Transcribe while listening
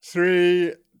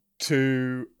3,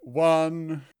 2,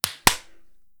 1.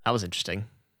 That was interesting.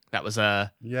 That was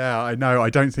Yeah, I know. I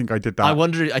don't think I did that.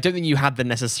 I don't think you had the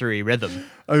necessary rhythm.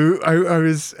 I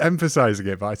was emphasizing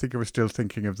it, but I think I was still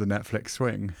thinking of the Netflix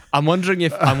swing. I'm wondering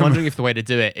if the way to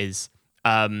do it is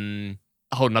hold on.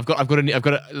 I've got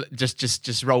to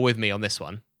just roll with me on this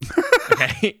one.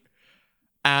 Okay.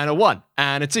 And a 1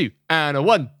 and a 2 and a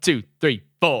 1, 2, 3,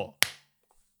 4.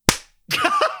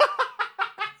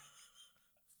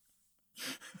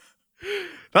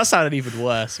 That sounded even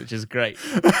worse, which is great.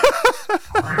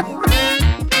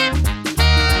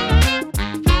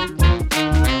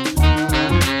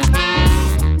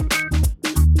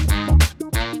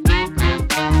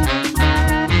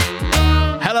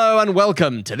 Hello and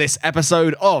welcome to this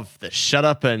episode of the Shut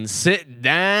Up and Sit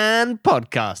Down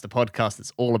podcast, a podcast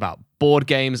that's all about board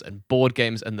games and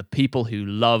the people who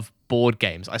love board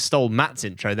games. I stole Matt's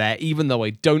intro there, even though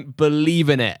I don't believe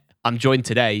in it. I'm joined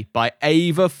today by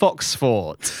Ava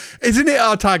Foxfort. Isn't it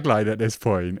our tagline at this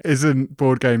point? Isn't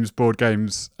board games,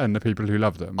 and the people who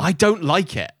love them? I don't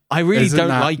like it. I really don't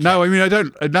like it. No, I mean, I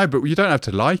don't. No, but you don't have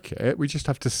to like it. We just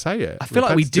have to say it. I feel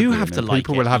like we do have to like it.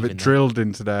 People will have it drilled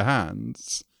into their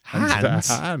hands.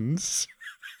 Hands?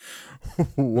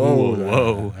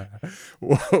 Whoa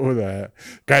there.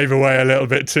 Gave away a little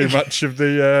bit too much of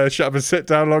the Shut Up and Sit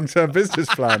Down long-term business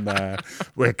plan there.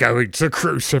 We're going to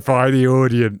crucify the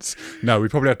audience. No, we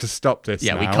probably have to stop this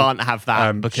now. We can't have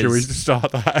that because... Should we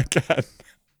start that again?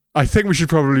 I think we should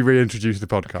probably reintroduce the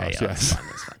podcast, okay, yes.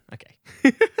 That's fine. Okay.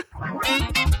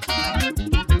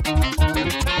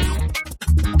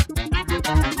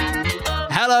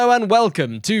 Hello and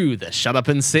welcome to the Shut Up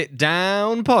and Sit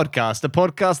Down podcast, a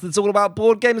podcast that's all about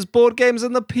board games,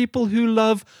 and the people who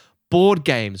love board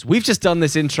games. We've just done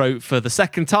this intro for the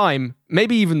second time,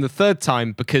 maybe even the third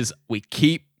time, because we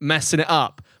keep messing it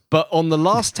up. But on the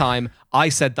last time, I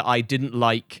said that I didn't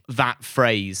like that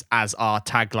phrase as our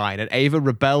tagline, and Ava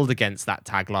rebelled against that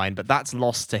tagline, but that's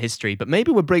lost to history. But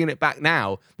maybe we're bringing it back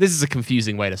now. This is a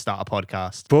confusing way to start a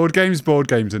podcast. Board games,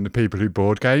 and the people who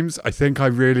board games. I think I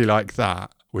really like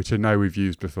that, which I know we've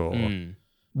used before.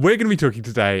 We're going to be talking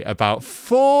today about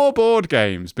 4 board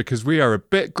games because we are a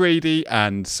bit greedy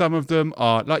and some of them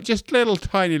are like just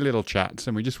tiny little chats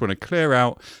and we just want to clear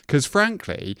out because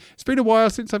frankly, it's been a while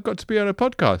since I've got to be on a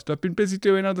podcast. I've been busy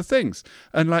doing other things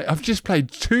and I've just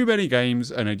played too many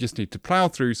games and I just need to plow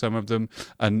through some of them.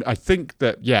 And I think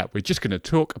that, we're just going to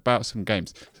talk about some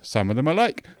games. Some of them I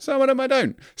like, some of them I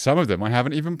don't. Some of them I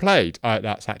haven't even played.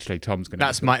 That's actually Tom's going to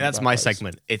That's my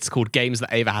segment. It's called Games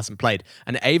That Ava Hasn't Played.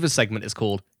 And Ava's segment is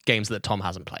called Games That Tom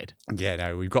Hasn't Played. Yeah,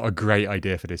 no, we've got a great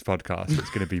idea for this podcast. It's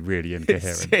going to be really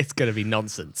incoherent. It's going to be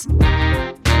nonsense.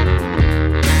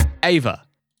 Ava,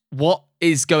 what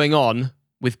is going on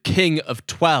with King of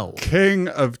 12? King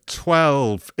of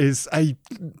 12 is a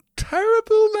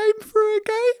terrible name for a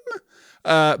game,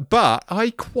 but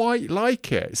I quite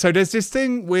like it. So there's this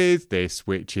thing with this,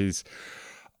 which is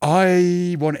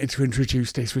I wanted to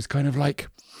introduce this with kind of like,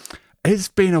 it's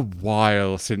been a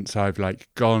while since I've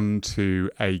gone to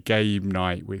a game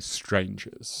night with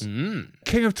strangers.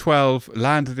 King of 12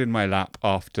 landed in my lap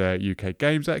after UK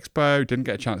Games Expo. Didn't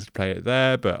get a chance to play it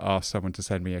there, but asked someone to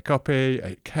send me a copy.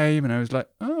 It came and I was like,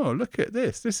 oh, look at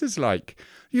this. This is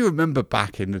you remember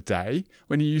back in the day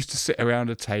when you used to sit around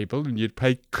a table and you'd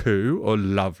play Coup or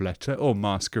Love Letter or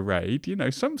Masquerade,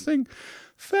 something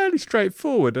fairly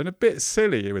straightforward and a bit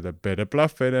silly with a bit of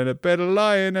bluffing and a bit of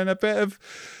lying and a bit of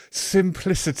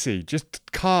simplicity,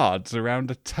 just cards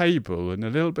around a table and a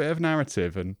little bit of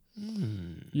narrative. And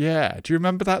yeah, do you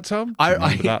remember that, Tom?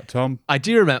 I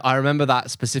do remember. I remember that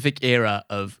specific era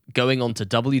of going on to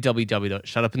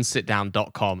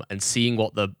www.shutupandsitdown.com and seeing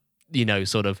what the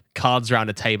sort of cards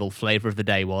around a table flavor of the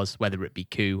day was, whether it be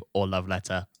Coup or Love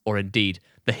Letter or indeed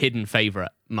the hidden favorite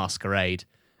Masquerade,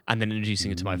 and then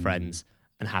introducing it to my friends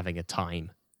and having a time.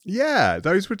 Yeah,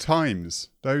 those were times.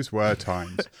 Those were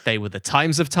times. They were the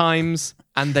times of times,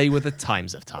 and they were the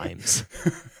times of times.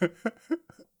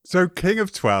 So King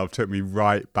of 12 took me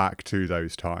right back to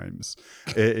those times.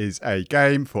 It is a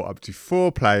game for up to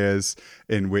 4 players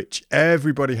in which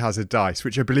everybody has a dice,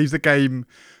 which I believe the game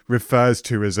refers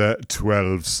to as a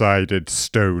 12-sided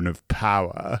stone of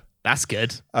power. That's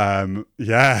good.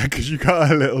 Yeah, because you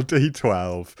got a little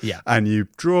D12. Yeah. And you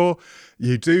draw,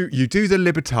 you do the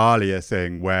Libertalia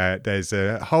thing where there's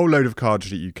a whole load of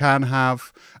cards that you can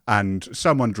have and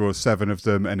someone draws 7 of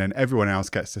them and then everyone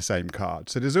else gets the same card.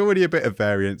 So there's already a bit of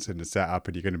variance in the setup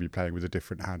and you're going to be playing with a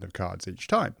different hand of cards each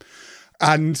time.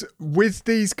 And with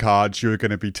these cards, you're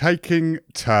going to be taking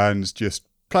turns just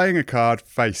playing a card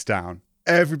face down.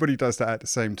 Everybody does that at the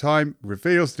same time,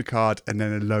 reveals the card, and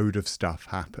then a load of stuff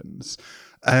happens.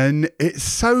 And it's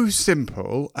so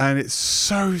simple and it's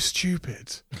so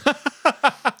stupid.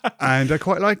 And I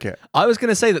quite like it. I was going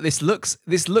to say that this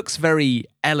looks very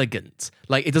elegant.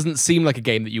 Like, it doesn't seem like a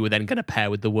game that you were then going to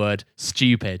pair with the word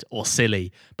stupid or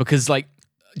silly, because, like,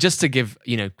 just to give,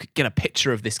 get a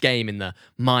picture of this game in the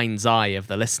mind's eye of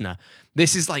the listener,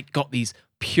 this is like got these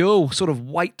pure sort of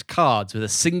white cards with a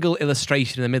single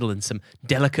illustration in the middle and some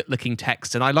delicate looking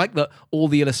text. And I like that all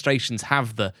the illustrations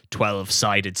have the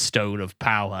 12-sided stone of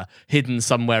power hidden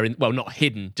somewhere not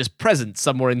hidden, just present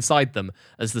somewhere inside them,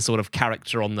 as the sort of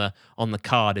character on the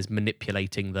card is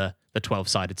manipulating the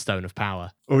 12-sided stone of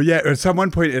power. Oh yeah,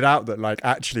 someone pointed out that like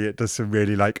actually it does some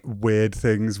really like weird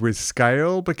things with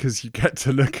scale, because you get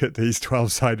to look at these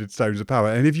 12-sided stones of power,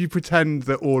 and if you pretend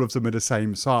that all of them are the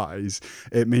same size,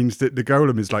 it means that the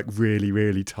golem is like really,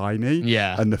 really tiny,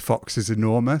 and the fox is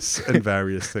enormous, and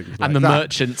various things like and the that.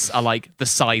 merchants are like the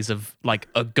size of like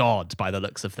a god by the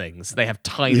looks of things. They have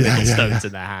tiny little stones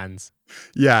in their hands.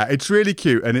 Yeah, it's really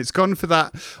cute, and it's gone for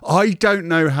that. I don't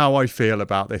know how I feel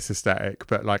about this aesthetic,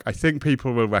 but like I think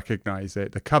people will recognize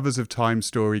it. The covers of Time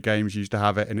Story games used to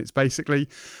have it, and it's basically,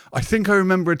 I think I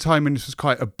remember a time when this was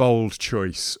quite a bold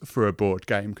choice for a board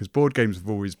game, because board games have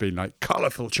always been like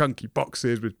colourful, chunky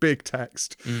boxes with big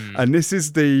text, and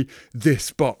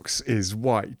this box is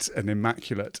white and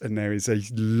immaculate, and there is a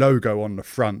logo on the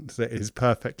front that is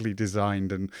perfectly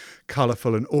designed and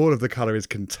colourful, and all of the colour is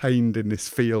contained in this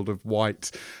field of white.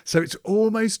 So it's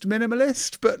almost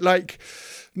minimalist, but like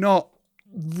not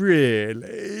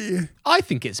really. I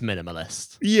think it's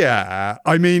minimalist. Yeah,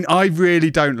 I mean, I really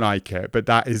don't like it, but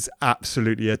that is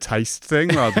absolutely a taste thing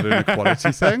rather than a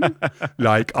quality thing.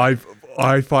 Like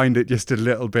I find it just a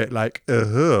little bit like,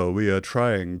 we are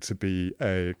trying to be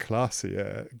a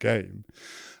classier game.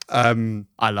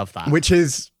 I love that. Which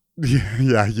is,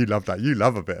 yeah, you love that. You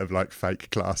love a bit of like fake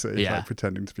classy, Yeah. like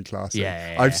pretending to be classy.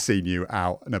 Yeah. I've seen you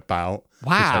out and about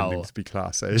pretending to be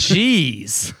classy.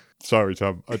 Jeez. Sorry,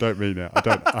 Tom, I don't mean it.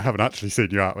 I haven't actually seen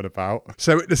you out and about.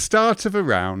 So at the start of a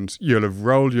round, you'll have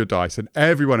rolled your dice, and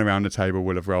everyone around the table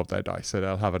will have rolled their dice. So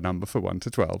they'll have a number for 1 to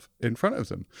 12 in front of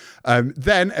them.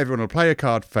 Then everyone will play a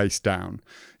card face down.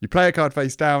 You play a card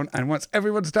face down, and once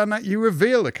everyone's done that, you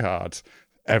reveal the card.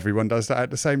 Everyone does that at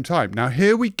the same time. Now,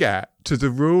 here we get to the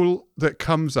rule that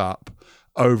comes up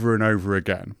over and over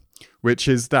again, which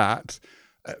is that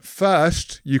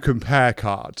first you compare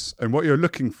cards. And what you're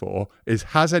looking for is,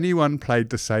 has anyone played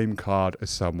the same card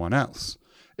as someone else?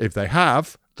 If they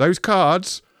have, those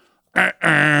cards,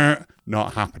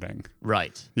 not happening.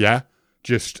 Right. Yeah?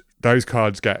 Just those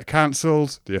cards get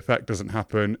cancelled, the effect doesn't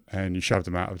happen, and you shove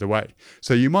them out of the way.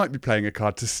 So you might be playing a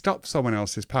card to stop someone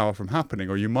else's power from happening,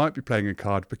 or you might be playing a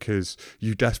card because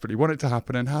you desperately want it to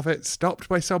happen and have it stopped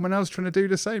by someone else trying to do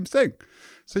the same thing.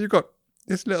 So you've got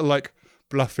this little like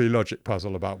bluffy logic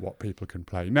puzzle about what people can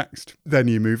play next. Then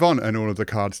you move on and all of the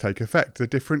cards take effect. The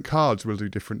different cards will do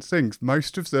different things.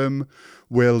 Most of them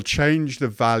will change the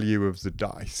value of the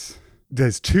dice.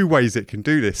 There's 2 ways it can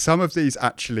do this. Some of these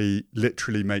actually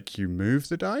literally make you move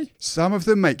the die. Some of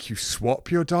them make you swap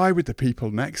your die with the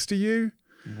people next to you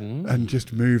and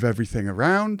just move everything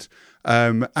around.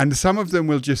 And some of them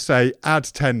will just say, add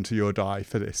 10 to your die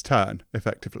for this turn,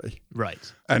 effectively.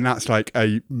 Right. And that's like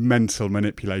a mental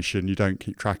manipulation. You don't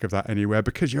keep track of that anywhere,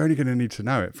 because you're only going to need to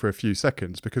know it for a few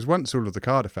seconds, because once all of the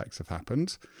card effects have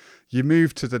happened, you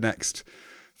move to the next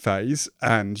phase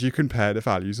and you compare the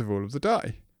values of all of the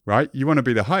die. Right? You want to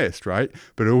be the highest, right?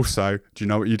 But also, do you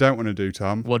know what you don't want to do,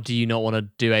 Tom? What do you not want to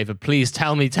do, Ava? Please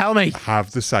tell me.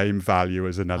 Have the same value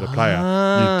as another player.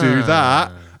 You do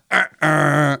that,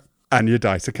 and your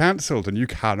dice are cancelled, and you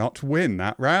cannot win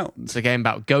that round. It's a game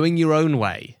about going your own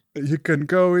way. You can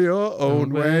go your own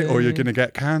way, or you're going to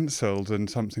get cancelled and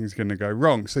something's going to go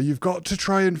wrong. So you've got to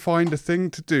try and find a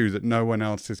thing to do that no one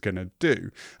else is going to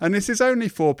do. And this is only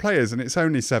 4 players, and it's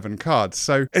only 7 cards.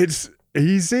 So it's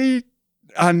easy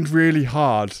and really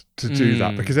hard to do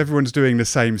that, because everyone's doing the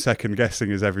same second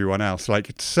guessing as everyone else. Like,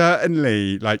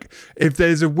 certainly, like, if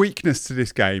there's a weakness to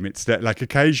this game, it's that, like,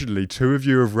 occasionally 2 of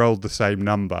you have rolled the same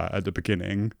number at the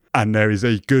beginning, and there is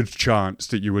a good chance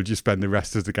that you will just spend the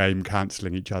rest of the game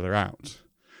cancelling each other out.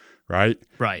 Right?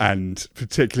 Right. And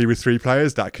particularly with 3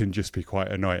 players, that can just be quite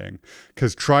annoying,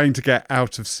 because trying to get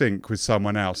out of sync with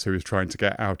someone else who is trying to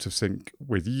get out of sync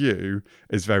with you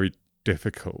is very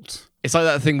difficult. It's like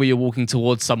that thing where you're walking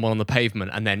towards someone on the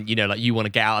pavement and then, like you want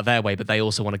to get out of their way, but they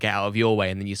also want to get out of your way.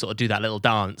 And then you sort of do that little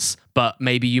dance. But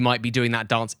maybe you might be doing that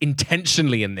dance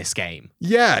intentionally in this game.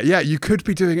 Yeah, you could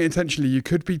be doing it intentionally. You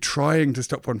could be trying to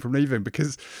stop one from leaving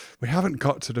because we haven't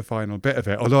got to the final bit of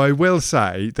it. Although I will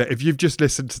say that if you've just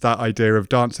listened to that idea of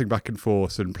dancing back and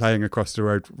forth and playing across the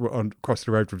road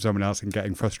from someone else and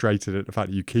getting frustrated at the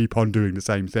fact that you keep on doing the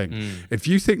same thing, if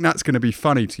you think that's going to be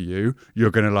funny to you,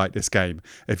 you're going to like this game.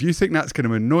 If you think that's going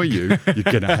to annoy you, you're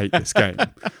going to hate this game,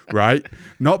 right?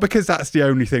 Not because that's the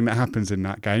only thing that happens in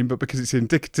that game, but because it's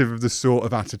indicative of the sort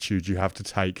of attitude you have to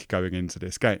take going into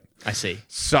this game. I see.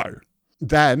 So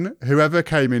then whoever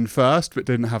came in first but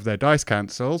didn't have their dice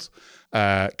cancelled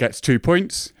gets 2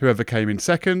 points. Whoever came in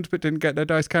second but didn't get their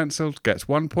dice cancelled gets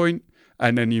 1 point.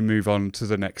 And then you move on to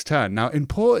the next turn. Now,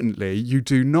 importantly, you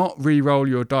do not re-roll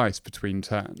your dice between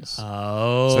turns.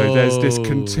 Oh. So there's this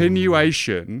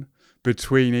continuation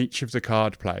between each of the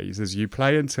card plays as you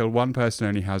play until one person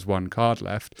only has one card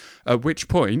left, at which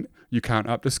point you count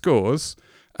up the scores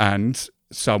and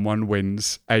someone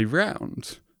wins a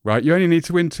round, right? You only need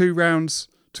to win 2 rounds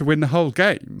to win the whole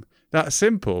game. That's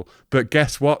simple. But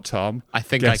guess what, Tom? I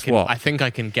think I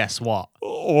can guess what.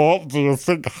 What do you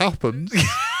think happens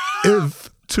if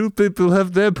 2 people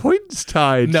have their points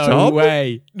tied, No Tom?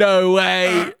 way. No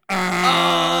way.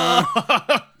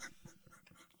 Oh.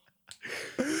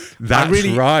 That's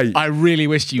right. I really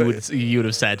wished you would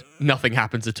have said nothing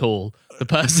happens at all. The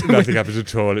person Nothing happens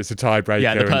at all. It's a tiebreaker.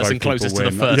 Yeah, the person and both closest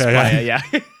people to the win. first player, yeah.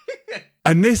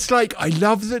 And this, I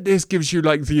love that this gives you,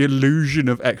 the illusion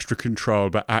of extra control,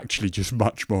 but actually just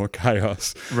much more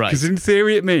chaos. Right. Because in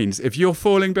theory, it means if you're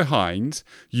falling behind,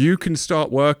 you can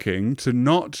start working to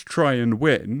not try and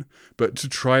win, but to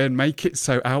try and make it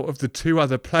so out of the 2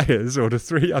 other players or the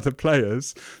 3 other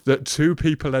players that 2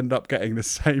 people end up getting the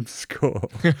same score.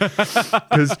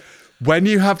 Because when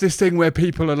you have this thing where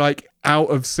people are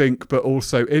out of sync but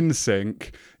also in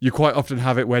sync, you quite often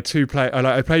have it where 2 player.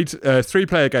 I played a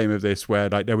 3-player game of this where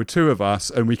there were 2 of us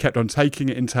and we kept on taking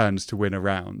it in turns to win a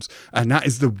round, and that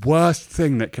is the worst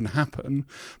thing that can happen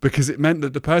because it meant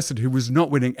that the person who was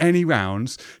not winning any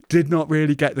rounds did not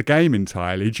really get the game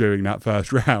entirely during that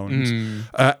first round.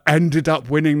 Ended up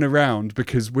winning the round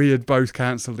because we had both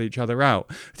cancelled each other out.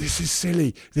 This is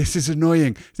silly. This is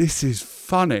annoying. This is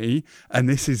funny, and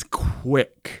this is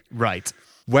quick. Right.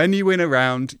 When you win a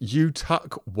round, you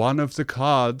tuck one of the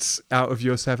cards out of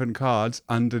your 7 cards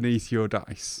underneath your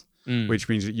dice, which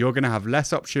means that you're going to have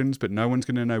less options, but no one's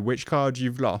going to know which card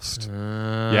you've lost.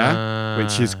 Yeah,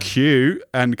 which is cute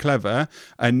and clever.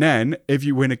 And then if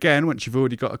you win again, once you've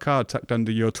already got a card tucked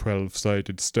under your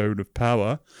 12-sided stone of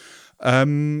power,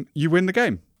 you win the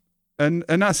game. And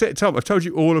that's it, Tom. I've told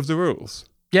you all of the rules.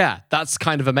 Yeah, that's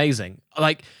kind of amazing.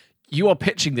 You are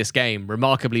pitching this game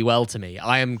remarkably well to me.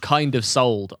 I am kind of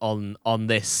sold on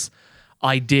this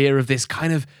idea of this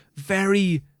kind of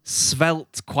very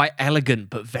svelte, quite elegant,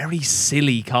 but very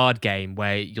silly card game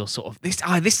where you're sort of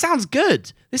this sounds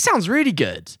good. This sounds really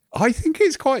good. I think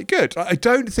it's quite good. I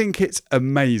don't think it's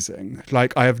amazing.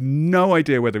 I have no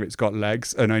idea whether it's got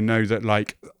legs, and I know that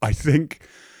I think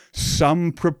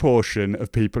some proportion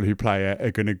of people who play it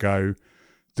are going to go,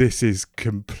 this is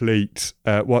complete.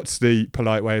 What's the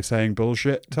polite way of saying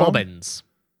bullshit, Tom? Bobbins.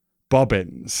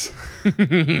 Bobbins.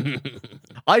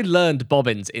 I learned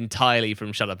bobbins entirely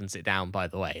from Shut Up and Sit Down, by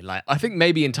the way. I think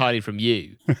maybe entirely from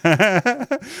you.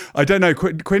 I don't know.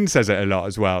 Quinn says it a lot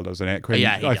as well, doesn't it? Quinn,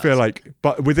 yeah, he I does. feel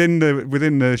but within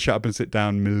the Shut Up and Sit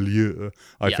Down milieu,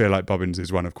 I feel like bobbins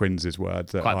is one of Quinn's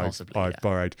words that I've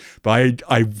borrowed. But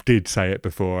I did say it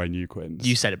before I knew Quinn's.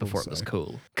 You said it before it was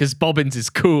cool. Because bobbins is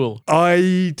cool.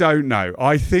 I don't know.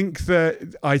 I think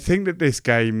that this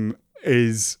game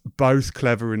is both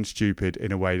clever and stupid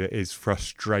in a way that is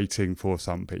frustrating for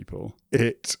some people.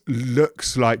 It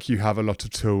looks like you have a lot of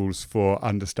tools for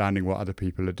understanding what other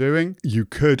people are doing. You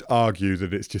could argue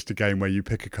that it's just a game where you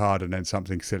pick a card and then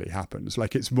something silly happens.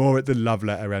 It's more at the love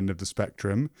letter end of the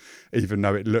spectrum, even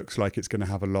though it looks like it's going to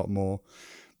have a lot more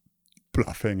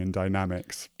bluffing and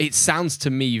dynamics. It sounds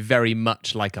to me very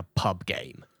much like a pub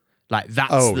game.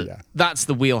 That's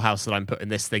the wheelhouse that I'm putting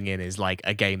this thing in, is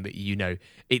a game that,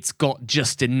 it's got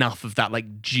just enough of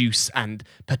that juice and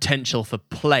potential for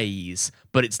plays,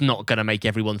 but it's not going to make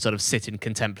everyone sort of sit in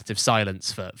contemplative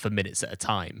silence for minutes at a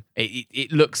time.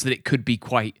 It looks that it could be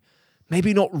quite,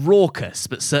 maybe not raucous,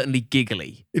 but certainly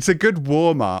giggly. It's a good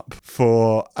warm-up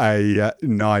for a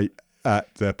night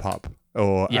at the pub.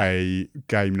 Or a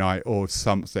game night or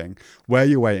something where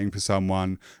you're waiting for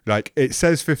someone. It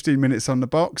says 15 minutes on the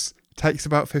box, takes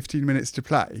about 15 minutes to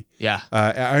play. Yeah.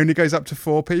 It only goes up to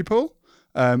 4 people.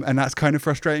 And that's kind of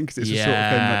frustrating because it's the sort of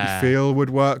thing that you feel would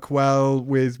work well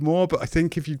with more. But I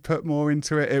think if you put more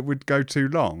into it, it would go too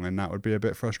long and that would be a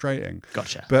bit frustrating.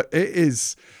 Gotcha. But it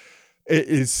is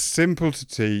simple to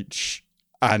teach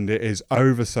and it is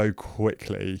over so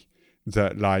quickly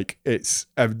that like it's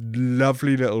a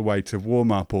lovely little way to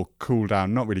warm up or cool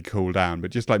down, not really cool down, but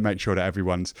just like make sure that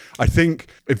everyone's, I think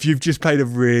if you've just played a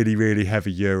really, really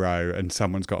heavy Euro and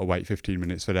someone's got to wait 15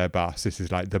 minutes for their bus, this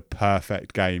is like the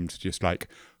perfect game to just like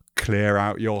clear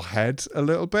out your head a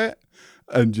little bit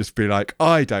and just be like,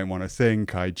 I don't want to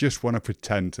think, I just want to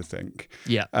pretend to think.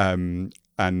 Yeah.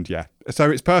 And yeah, so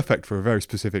it's perfect for a very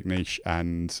specific niche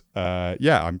and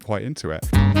yeah, I'm quite into it.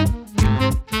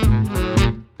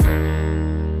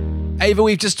 Ava,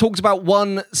 we've just talked about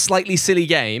one slightly silly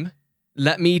game.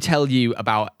 Let me tell you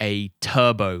about a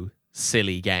turbo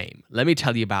silly game. Let me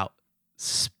tell you about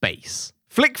Space.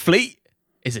 Flick Fleet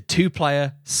is a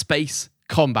 2-player space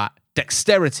combat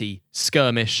dexterity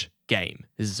skirmish game.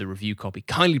 This is a review copy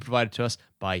kindly provided to us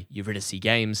by Eurydice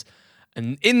Games.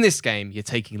 And in this game, you're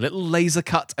taking little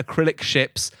laser-cut acrylic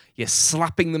ships, you're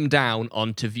slapping them down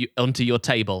onto your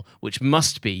table, which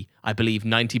must be, I believe,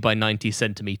 90 by 90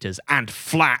 centimeters and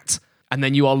flat. And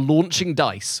then you are launching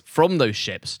dice from those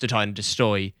ships to try and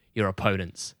destroy your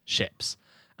opponent's ships.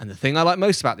 And the thing I like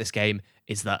most about this game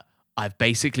is that I've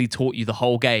basically taught you the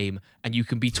whole game, and you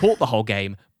can be taught the whole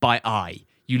game by eye.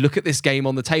 You look at this game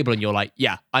on the table and you're like,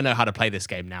 yeah, I know how to play this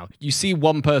game now. You see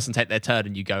one person take their turn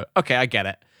and you go, okay, I get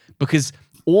it. Because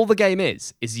all the game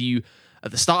is you,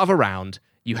 at the start of a round,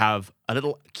 you have a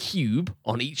little cube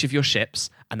on each of your ships,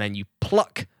 and then you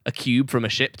pluck a cube from a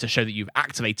ship to show that you've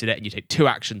activated it, and you take 2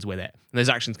 actions with it. And those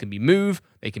actions can be move,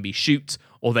 they can be shoot,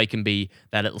 or they can be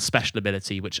their little special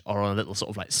ability, which are on a little sort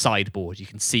of like sideboard. You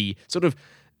can see sort of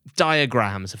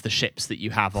diagrams of the ships that you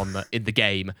have in the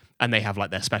game, and they have like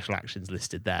their special actions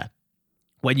listed there.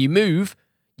 When you move,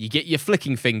 you get your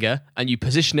flicking finger, and you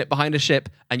position it behind a ship,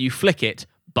 and you flick it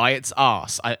by its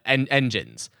arse,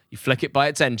 engines. You flick it by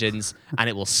its engines, and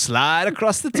it will slide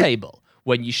across the table.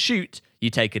 When you shoot, you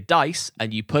take a dice,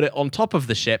 and you put it on top of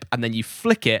the ship, and then you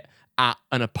flick it at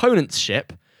an opponent's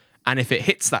ship, and if it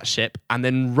hits that ship, and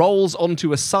then rolls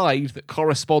onto a side that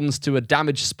corresponds to a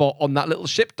damage spot on that little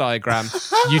ship diagram,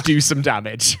 you do some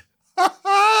damage.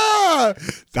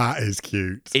 That is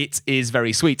cute. It is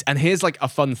very sweet. And here's like a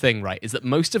fun thing, right? Is that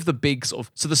most of the big so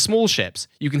the small ships,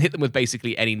 you can hit them with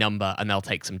basically any number and they'll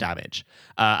take some damage.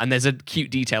 And there's a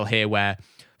cute detail here where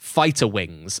fighter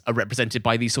wings are represented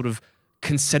by these sort of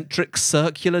concentric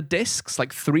circular discs,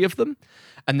 like 3 of them.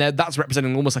 And that's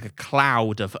representing almost like a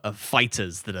cloud of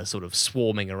fighters that are sort of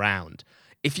swarming around.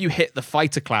 If you hit the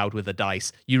fighter cloud with a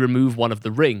dice, you remove one of the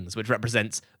rings, which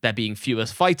represents there being fewer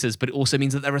fighters, but it also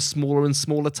means that they're a smaller and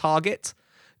smaller target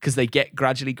because they get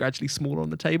gradually smaller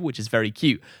on the table, which is very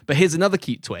cute. But here's another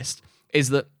cute twist, is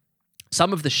that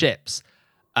some of the ships,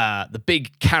 the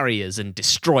big carriers and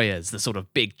destroyers, the sort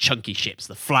of big chunky ships,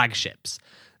 the flagships,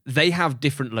 they have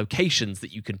different locations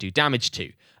that you can do damage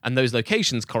to. And those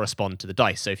locations correspond to the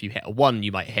dice. So if you hit a 1,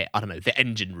 you might hit, I don't know, the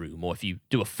engine room. Or if you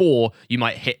do a 4, you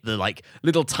might hit the like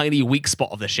little tiny weak spot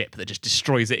of the ship that just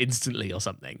destroys it instantly or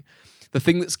something. The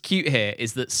thing that's cute here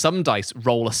is that some dice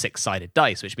roll a 6-sided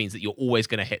dice, which means that you're always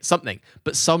going to hit something.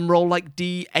 But some roll like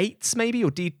D8s maybe, or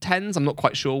D10s, I'm not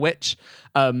quite sure which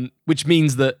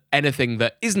means that anything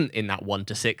that isn't in that 1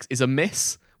 to 6 is a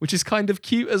miss, which is kind of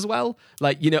cute as well.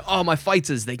 Like, you know, my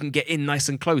fighters, they can get in nice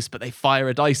and close, but they fire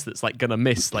a dice that's like going to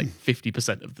miss like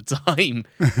 50% of the time.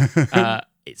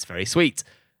 It's very sweet.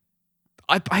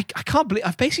 I can't believe,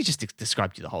 I've basically just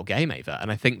described you the whole game, Ava.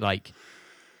 And I think like,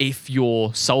 if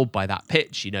you're sold by that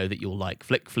pitch, you know that you'll like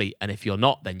Flick Fleet. And if you're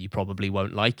not, then you probably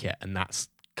won't like it. And that's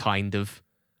kind of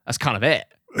it.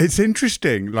 It's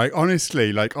interesting. Like,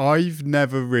 honestly, like I've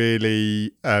never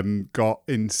really got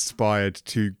inspired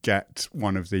to get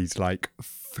one of these like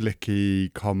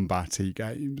flicky combat-y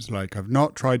games. Like I've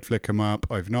not tried Flick 'em Up.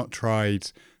 I've not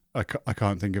tried, I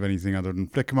can't think of anything other than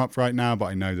Flick 'em Up right now, but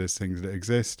I know there's things that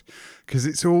exist. Because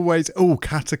it's always,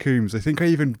 Catacombs. I think I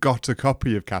even got a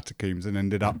copy of Catacombs and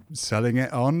ended up selling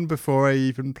it on before I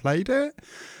even played it.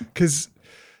 Because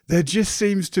there just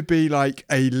seems to be like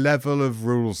a level of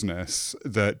rulesness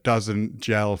that doesn't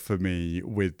gel for me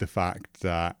with the fact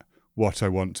that what I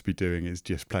want to be doing is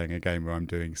just playing a game where I'm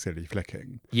doing silly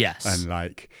flicking. Yes. And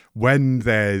like when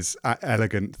there's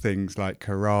elegant things like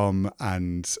Karom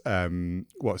and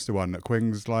what's the one that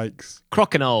Quings likes?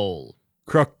 Crokinole.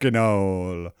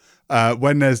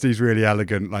 When there's these really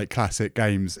elegant like classic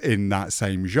games in that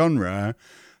same genre,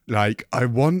 like, I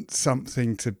want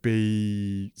something to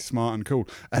be smart and cool.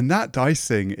 And that dice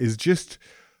thing is just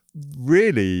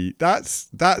really, that's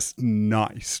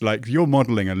nice. Like, you're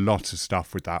modeling a lot of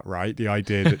stuff with that, right? The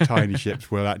idea that tiny ships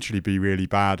will actually be really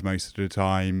bad most of the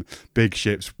time. Big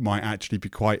ships might actually be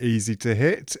quite easy to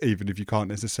hit, even if you can't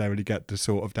necessarily get the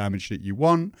sort of damage that you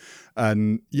want.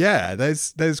 And yeah,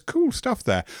 there's cool stuff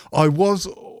there. I was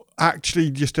actually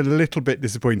just a little bit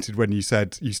disappointed when you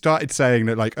started saying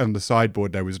that, like, on the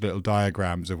sideboard there was little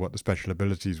diagrams of what the special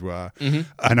abilities were,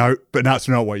 but that's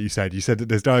not what you said. You said that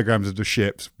there's diagrams of the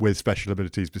ships with special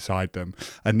abilities beside them,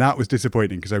 and that was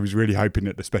disappointing because I was really hoping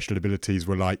that the special abilities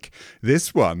were like,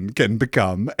 this one can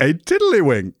become a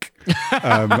tiddlywink.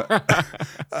 And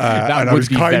I was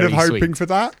kind of hoping for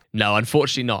that. No,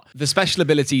 unfortunately not. The special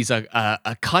abilities are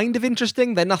kind of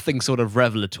interesting. They're nothing sort of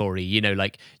revelatory. You know,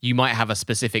 like, you might have a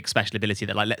specific special ability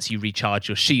that, like, lets you recharge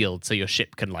your shield so your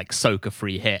ship can, like, soak a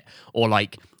free hit, or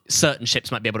like certain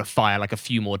ships might be able to fire like a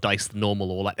few more dice than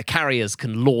normal, or like the carriers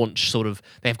can launch sort of,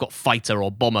 they've got fighter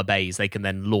or bomber bays they can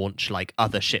then launch like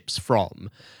other ships from.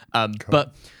 Cool.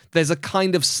 But there's a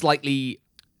kind of slightly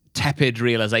tepid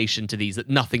realization to these that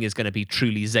nothing is going to be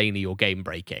truly zany or game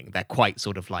breaking. They're quite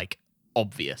sort of like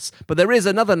obvious. But there is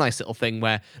another nice little thing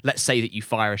where, let's say that you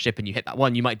fire a ship and you hit that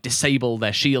one, you might disable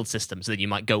their shield system, so then you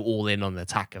might go all in on the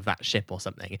attack of that ship or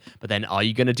something. But then, are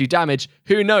you going to do damage?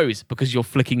 Who knows? Because you're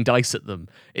flicking dice at them.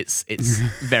 It's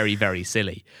very, very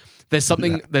silly.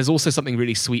 There's also something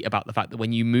really sweet about the fact that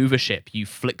when you move a ship, you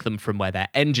flick them from where their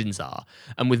engines are.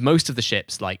 And with most of the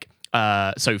ships, like,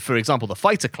 so for example, the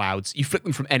fighter clouds, you flick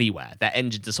them from anywhere. Their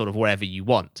engines are sort of wherever you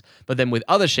want. But then with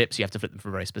other ships, you have to flick them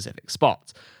from a very specific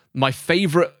spot. My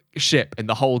favorite ship in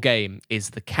the whole game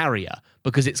is the carrier,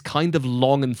 because it's kind of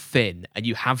long and thin and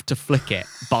you have to flick it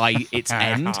by its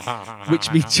end, which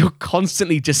means you're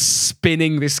constantly just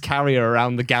spinning this carrier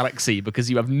around the galaxy because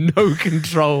you have no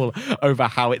control over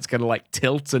how it's going to like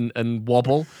tilt and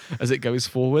wobble as it goes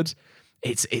forward.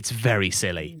 It's very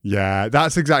silly. Yeah,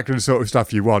 that's exactly the sort of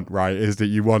stuff you want, right? Is that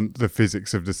you want the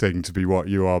physics of the thing to be what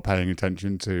you are paying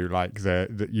attention to. Like,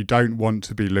 that you don't want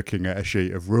to be looking at a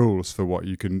sheet of rules for what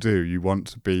you can do. You want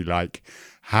to be like,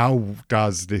 how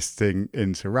does this thing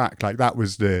interact? Like, that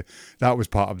was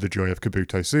part of the joy of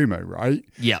Kabuto Sumo, right?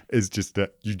 Yeah. It's just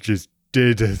that you just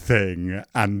did a thing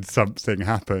and something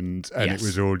happened, and It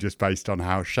was all just based on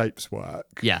how shapes work.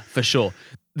 Yeah, for sure.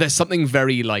 There's something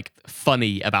very like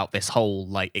funny about this whole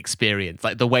like experience,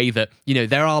 like the way that, you know,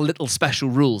 there are little special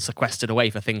rules sequestered away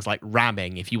for things like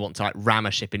ramming, if you want to like ram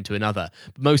a ship into another.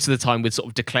 But most of the time we'd sort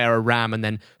of declare a ram and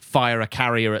then fire a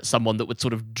carrier at someone that would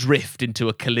sort of drift into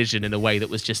a collision in a way that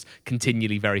was just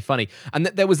continually very funny. And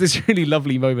there was this really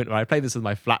lovely moment where I played this with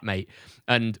my flatmate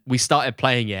and we started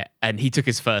playing it and he took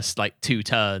his first like 2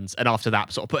 turns, and after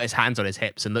that sort of put his hands on his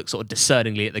hips and looked sort of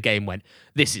discerningly at the game, went,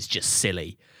 this is just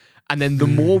silly. And then the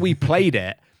more we played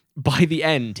it, by the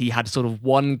end, he had sort of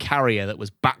one carrier that was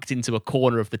backed into a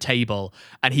corner of the table,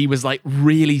 and he was like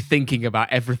really thinking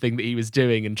about everything that he was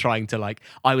doing and trying to like,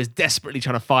 I was desperately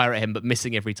trying to fire at him, but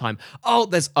missing every time.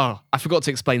 I forgot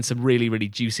to explain some really, really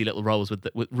juicy little rules with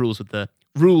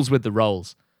the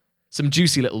rolls. Some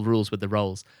juicy little rules with the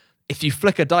rolls. If you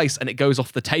flick a dice and it goes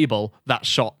off the table, that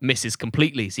shot misses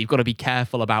completely. So you've got to be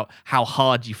careful about how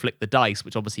hard you flick the dice,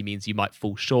 which obviously means you might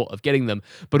fall short of getting them.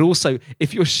 But also,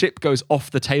 if your ship goes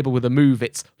off the table with a move,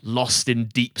 it's lost in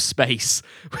deep space,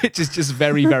 which is just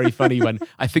very, very funny. When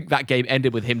I think that game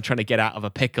ended with him trying to get out of a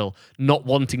pickle, not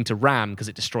wanting to ram because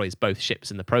it destroys both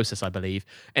ships in the process, I believe,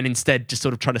 and instead just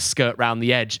sort of trying to skirt around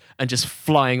the edge and just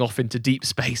flying off into deep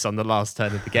space on the last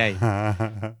turn of the game.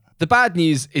 The bad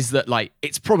news is that, like,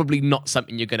 it's probably not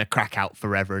something you're going to crack out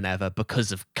forever and ever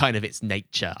because of kind of its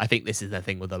nature. I think this is the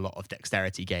thing with a lot of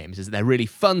dexterity games, is that they're really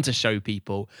fun to show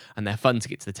people and they're fun to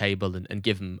get to the table and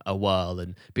give them a whirl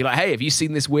and be like, hey, have you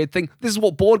seen this weird thing? This is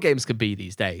what board games can be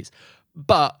these days.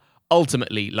 But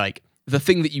ultimately, like, the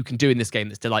thing that you can do in this game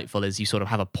that's delightful is you sort of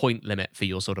have a point limit for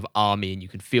your sort of army and you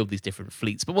can field these different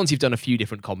fleets. But once you've done a few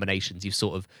different combinations, you've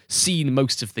sort of seen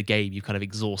most of the game. You've kind of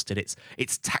exhausted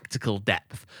its tactical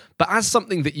depth. But as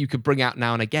something that you could bring out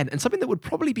now and again, and something that would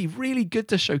probably be really good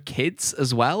to show kids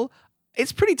as well,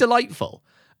 it's pretty delightful.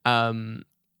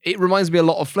 It reminds me a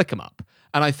lot of Flick 'em Up.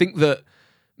 And I think that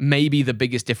maybe the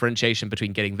biggest differentiation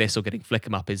between getting this or getting Flick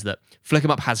 'em Up is that Flick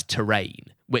 'em Up has terrain,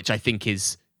 which I think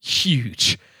is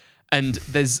huge. And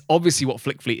there's obviously what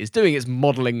Flick Fleet is doing is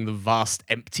modeling the vast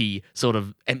empty sort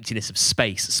of emptiness of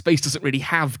space. Space doesn't really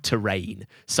have terrain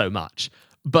so much.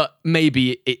 but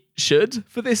maybe it should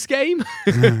for this game.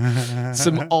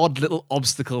 Some odd little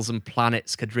obstacles and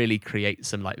planets could really create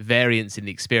some like variance in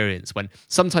the experience, when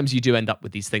sometimes you do end up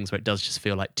with these things where it does just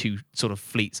feel like two sort of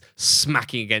fleets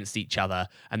smacking against each other,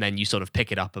 and then you sort of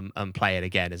pick it up and play it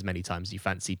again as many times as you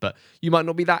fancy, but you might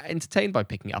not be that entertained by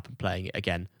picking it up and playing it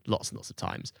again lots and lots of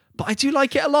times. But I do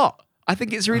like it a lot. I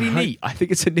think it's really neat. I think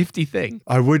it's a nifty thing.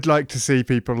 I would like to see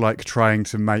people like trying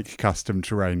to make custom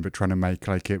terrain, but trying to make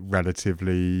like it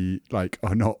relatively like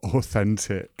not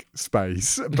authentic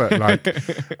space, but like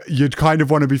you'd kind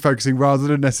of want to be focusing rather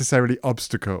than necessarily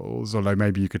obstacles, although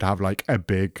maybe you could have like a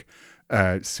big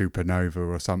supernova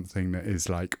or something that is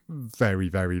like very,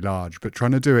 very large, but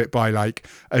trying to do it by like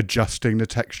adjusting the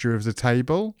texture of the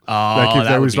table. Like if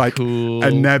there was like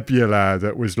a nebula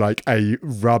that was like a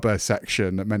rubber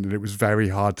section, that meant that it was very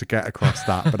hard to get across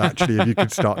that, but actually if you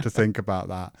could start to think about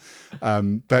that.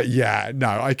 But yeah, no,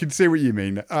 I can see what you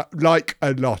mean. Like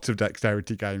a lot of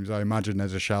dexterity games, I imagine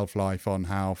there's a shelf life on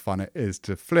how fun it is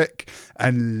to flick,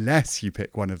 unless you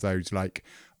pick one of those like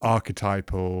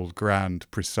archetypal, grand,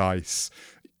 precise.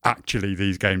 Actually,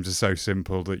 these games are so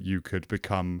simple that you could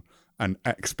become an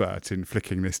expert in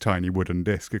flicking this tiny wooden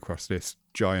disc across this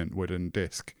giant wooden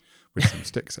disc with some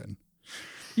sticks in.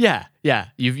 Yeah.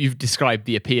 You've described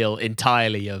the appeal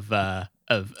entirely of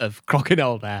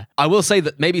Crocodile there. I will say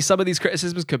that maybe some of these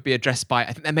criticisms could be addressed by,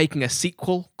 I think they're making a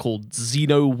sequel called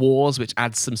Xeno Wars, which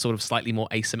adds some sort of slightly more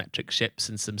asymmetric ships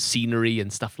and some scenery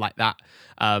and stuff like that.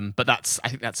 But I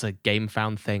think that's a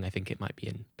GameFound thing. I think it might be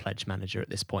in Pledge Manager at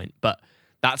this point. But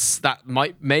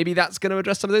maybe that's going to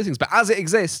address some of those things. But as it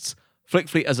exists, Flick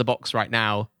Fleet as a box right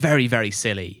now, very, very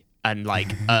silly, and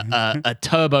like a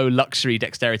turbo luxury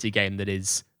dexterity game that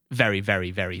is very,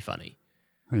 very, very funny.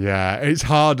 Yeah, it's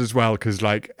hard as well because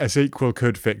like a sequel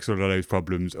could fix all of those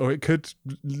problems, or it could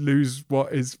lose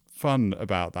what is fun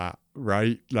about that,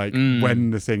 right? Like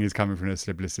when the thing is coming from a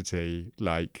simplicity,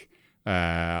 like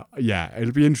yeah,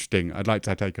 it'll be interesting. I'd like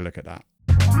to take a look at that.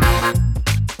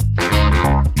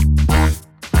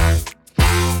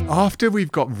 After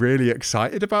we've got really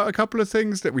excited about a couple of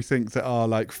things that we think that are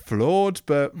like flawed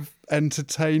but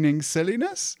entertaining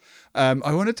silliness, I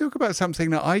want to talk about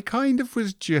something that I kind of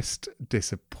was just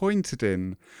disappointed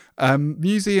in.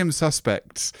 Museum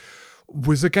Suspects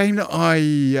was a game that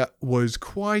I was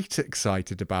quite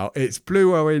excited about. It's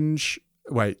blue-orange.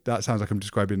 Wait, that sounds like I'm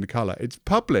describing the colour. It's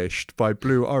published by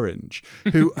Blue Orange,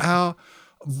 who are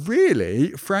really,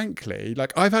 frankly,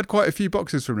 like I've had quite a few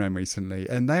boxes from them recently,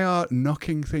 and they are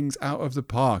knocking things out of the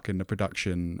park in the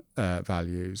production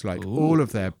values. Like all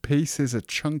of their pieces are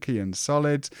chunky and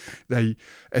solid.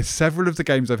 Several of the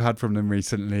games I've had from them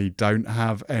recently don't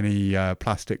have any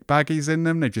plastic baggies in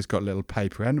them. They've just got little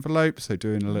paper envelopes. So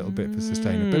doing a little bit for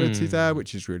sustainability there,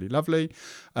 which is really lovely.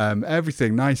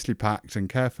 Everything nicely packed and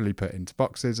carefully put into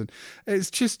boxes, and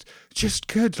it's just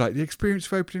good. Like the experience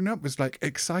of opening up was like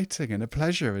exciting and a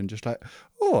pleasure, and just like,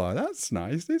 oh, that's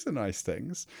nice. These are nice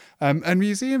things. And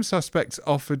Museum Suspects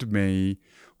offered me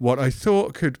what I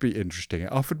thought could be interesting.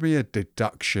 It offered me a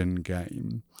deduction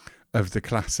game of the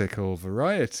classical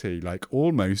variety, like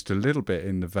almost a little bit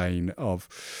in the vein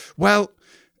of, well,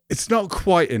 it's not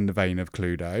quite in the vein of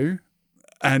Cluedo,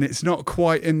 and it's not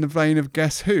quite in the vein of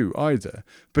Guess Who either,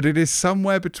 but it is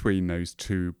somewhere between those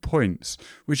 2 points,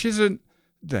 which isn't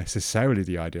necessarily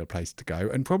the ideal place to go,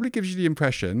 and probably gives you the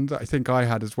impression that I think I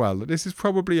had as well, that this is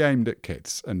probably aimed at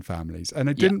kids and families. And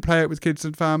I didn't play it with kids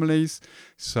and families,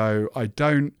 so I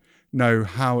don't know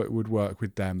how it would work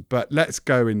with them, but let's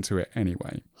go into it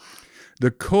anyway. The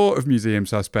core of Museum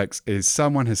Suspects is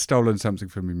someone has stolen something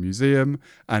from a museum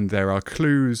and there are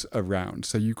clues around.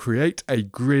 So you create a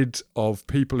grid of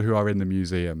people who are in the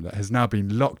museum that has now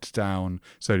been locked down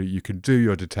so that you can do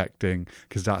your detecting,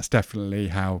 because that's definitely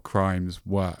how crimes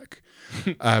work.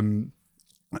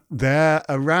 There,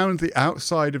 around the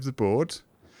outside of the board,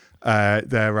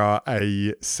 there are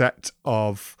a set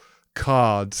of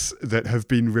cards that have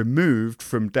been removed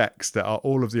from decks that are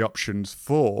all of the options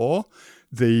for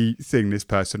the thing this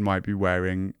person might be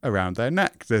wearing around their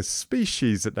neck, the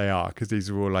species that they are, because these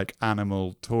are all like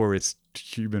animal, tourist,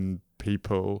 human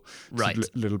people, right? A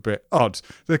little bit odd,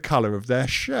 the colour of their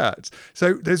shirt.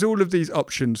 So there's all of these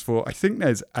options for, I think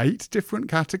there's 8 different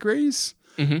categories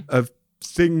of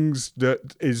things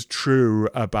that is true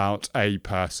about a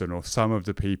person or some of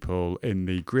the people in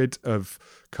the grid of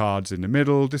cards in the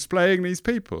middle displaying these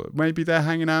people. Maybe they're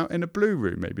hanging out in a blue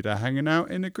room, maybe they're hanging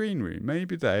out in a green room,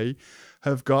 maybe they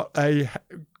have got a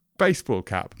baseball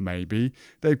cap, maybe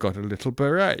they've got a little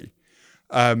beret.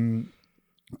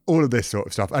 All of this sort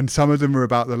of stuff. And some of them are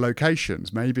about the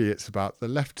locations. Maybe it's about the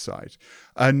left side.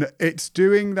 And it's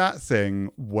doing that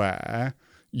thing where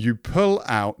you pull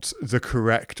out the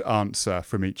correct answer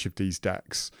from each of these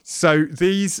decks. So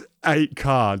these 8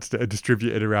 cards that are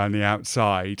distributed around the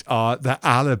outside are the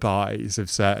alibis of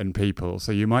certain people.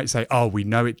 So you might say, oh, we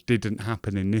know it didn't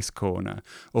happen in this corner,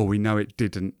 or we know it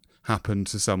didn't happen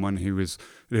to someone who was,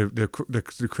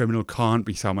 the criminal can't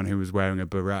be someone who was wearing a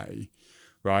beret.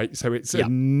 Right, so it's a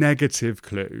negative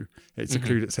clue. It's a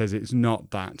clue that says it's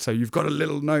not that. So you've got a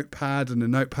little notepad, and the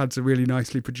notepads are really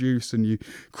nicely produced, and you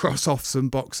cross off some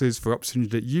boxes for options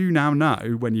that you now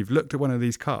know when you've looked at one of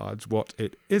these cards what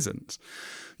it isn't.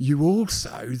 You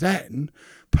also then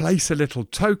place a little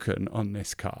token on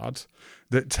this card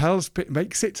that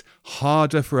makes it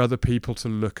harder for other people to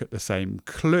look at the same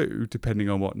clue depending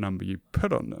on what number you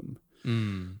put on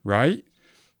them. Right?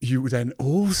 You then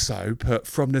also put,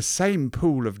 from the same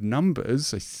pool of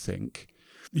numbers, I think,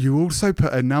 you also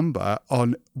put a number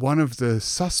on one of the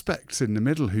suspects in the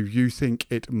middle who you think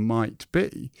it might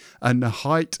be. And the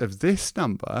height of this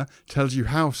number tells you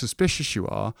how suspicious you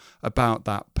are about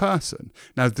that person.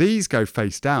 Now, these go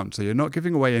face down, so you're not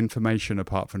giving away information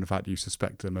apart from the fact you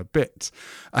suspect them a bit.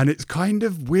 And it's kind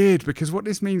of weird, because what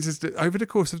this means is that over the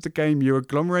course of the game, you're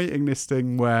agglomerating this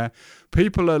thing where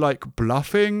people are like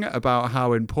bluffing about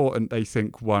how important they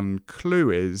think one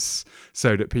clue is,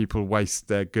 so that people waste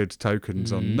their good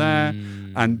tokens on there,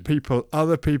 and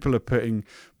other people are putting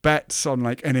bets on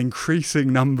like an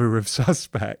increasing number of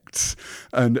suspects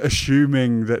and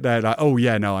assuming that they're like, oh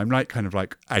yeah, no, I'm like kind of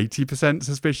like 80%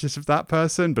 suspicious of that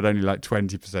person, but only like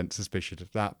 20% suspicious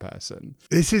of that person.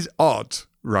 This is odd,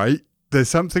 right? There's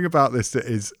something about this that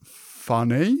is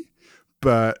funny,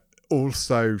 but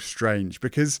also strange,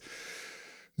 because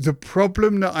the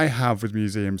problem that I have with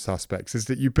Museum Suspects is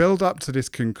that you build up to this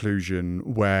conclusion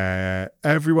where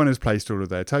everyone has placed all of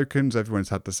their tokens, everyone's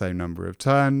had the same number of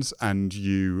turns, and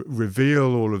you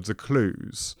reveal all of the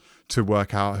clues to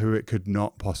work out who it could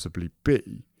not possibly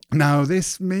be. Now,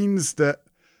 this means that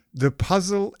the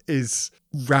puzzle is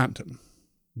random.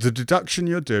 The deduction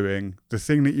you're doing, the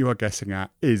thing that you are guessing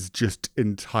at, is just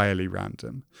entirely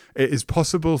random. It is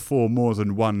possible for more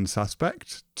than one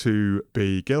suspect to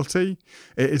be guilty.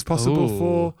 It is possible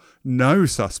for no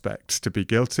suspects to be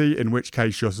guilty, in which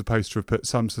case you're supposed to have put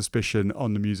some suspicion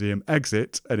on the museum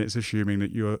exit, and it's assuming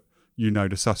that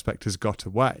the suspect has got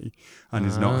away and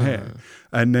is not here.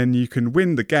 And then you can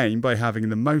win the game by having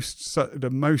the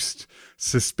most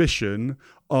suspicion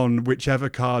on whichever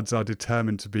cards are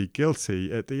determined to be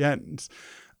guilty at the end.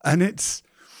 And it's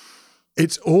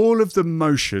all of the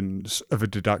motions of a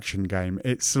deduction game.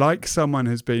 It's like someone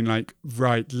has been like,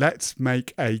 right, let's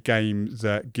make a game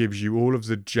that gives you all of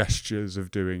the gestures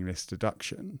of doing this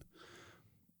deduction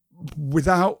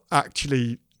without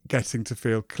actually getting to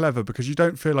feel clever, because you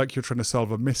don't feel like you're trying to solve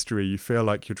a mystery. You feel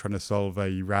like you're trying to solve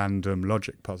a random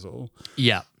logic puzzle.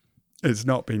 Yeah. It's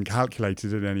not been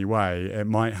calculated in any way. It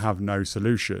might have no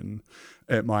solution.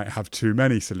 It might have too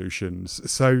many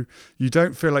solutions. So you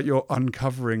don't feel like you're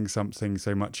uncovering something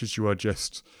so much as you are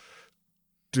just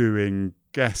doing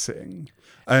guessing.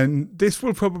 And this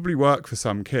will probably work for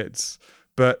some kids,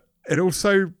 but it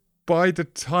also, by the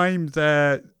time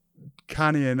they're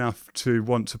canny enough to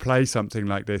want to play something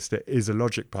like this that is a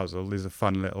logic puzzle, is a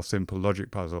fun little simple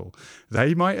logic puzzle,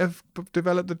 they might have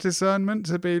developed the discernment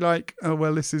to be like, oh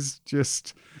well, this is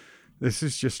just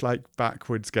like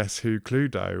backwards Guess Who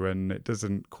Cluedo, and it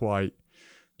doesn't quite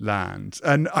land.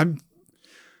 And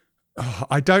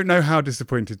I don't know how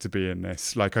disappointed to be in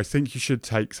this. Like, I think you should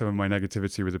take some of my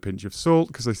negativity with a pinch of salt,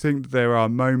 because I think there are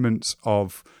moments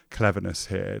of cleverness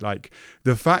here. Like,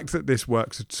 the fact that this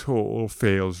works at all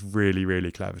feels really,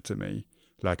 really clever to me.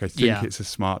 Like, I think it's a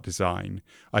smart design.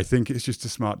 I think it's just a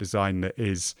smart design that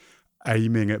is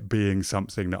aiming at being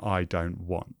something that I don't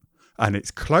want. And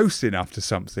it's close enough to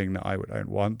something that I don't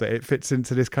want that it fits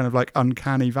into this kind of like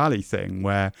uncanny valley thing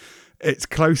where it's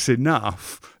close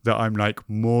enough that I'm like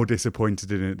more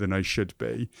disappointed in it than I should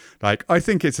be. Like, I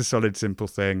think it's a solid, simple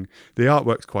thing. The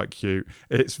artwork's quite cute.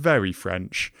 It's very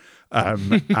French.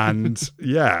 And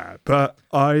yeah, but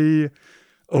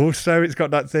it's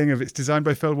got that thing of it's designed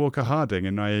by Phil Walker Harding.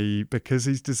 And because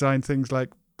he's designed things like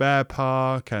Bear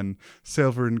Park and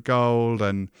Silver and Gold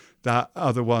and that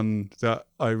other one that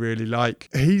I really like,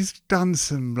 he's done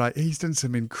some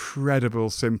incredible,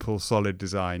 simple, solid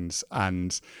designs.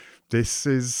 And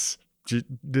this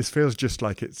feels just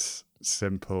like it's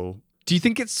simple. Do you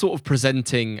think it's sort of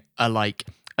presenting a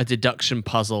deduction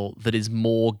puzzle that is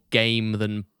more game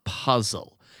than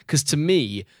puzzle? Because to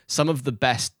me, some of the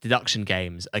best deduction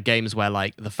games are games where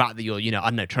like the fact that you're, I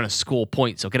don't know, trying to score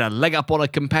points or get a leg up on a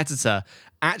competitor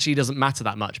actually doesn't matter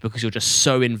that much because you're just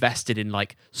so invested in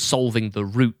like solving the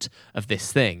root of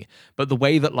this thing. But the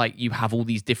way that like you have all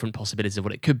these different possibilities of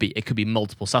what it could be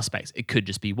multiple suspects, it could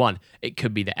just be one, it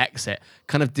could be the exit,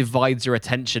 kind of divides your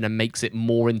attention and makes it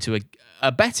more into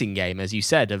a betting game, as you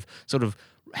said, of sort of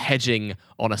hedging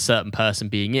on a certain person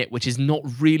being it, which is not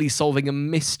really solving a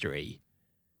mystery.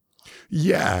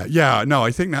 Yeah. No,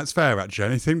 I think that's fair, actually.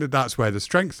 And I think that that's where the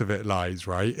strength of it lies,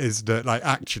 right? Is that, like,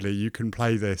 actually you can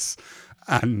play this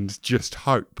and just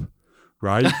hope,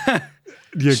 right?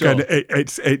 You're Sure.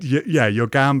 You're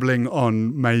gambling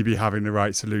on maybe having the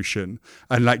right solution.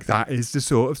 And, like, that is the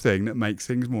sort of thing that makes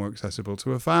things more accessible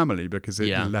to a family because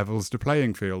it levels the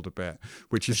playing field a bit,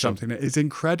 which is something that is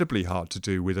incredibly hard to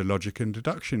do with a logic and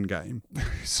deduction game.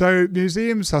 So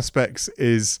Museum Suspects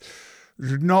is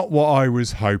not what I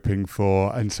was hoping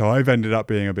for, and so I've ended up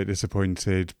being a bit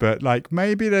disappointed. But like,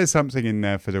 maybe there's something in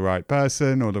there for the right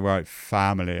person or the right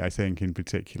family. I think in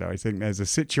particular, I think there's a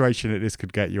situation that this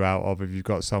could get you out of if you've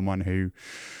got someone who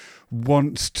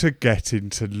wants to get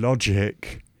into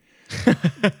logic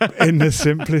in the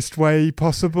simplest way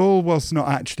possible whilst not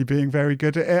actually being very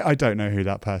good at it. I don't know who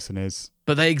that person is,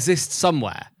 but they exist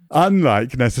somewhere.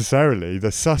 Unlike necessarily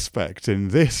the suspect in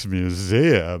this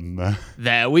museum.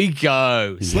 There we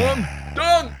go. Slam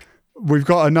dunk! We've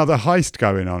got another heist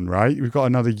going on, right? We've got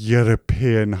another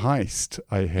European heist,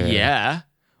 I hear. Yeah.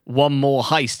 One more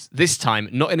heist. This time,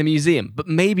 not in a museum, but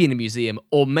maybe in a museum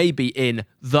or maybe in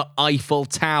the Eiffel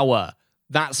Tower.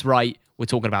 That's right. We're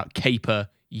talking about Caper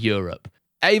Europe.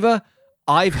 Ava,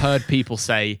 I've heard people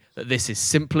say that this is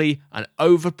simply an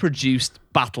overproduced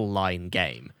battle line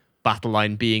game. Battle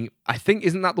Line being, I think,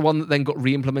 isn't that the one that then got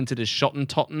re-implemented as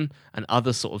Schottentotten and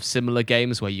other sort of similar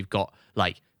games where you've got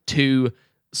like two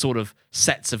sort of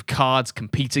sets of cards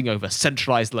competing over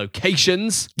centralized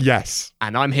locations? Yes.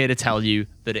 And I'm here to tell you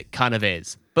that it kind of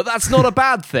is. But that's not a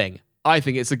bad thing. I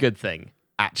think it's a good thing,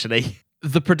 actually.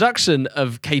 The production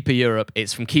of Caper Europe,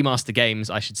 it's from Keymaster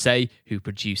Games, I should say, who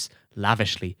produce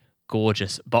lavishly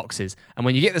gorgeous boxes. And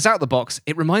when you get this out of the box,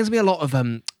 it reminds me a lot of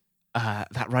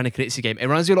that Reiner Knizia game. It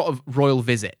reminds me a lot of Royal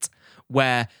Visit,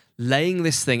 where laying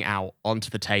this thing out onto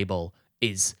the table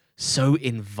is so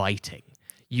inviting.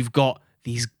 You've got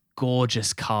these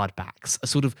gorgeous card backs, a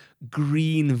sort of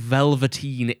green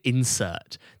velveteen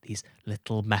insert, these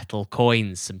little metal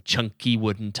coins, some chunky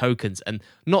wooden tokens, and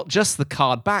not just the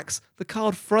card backs, the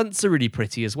card fronts are really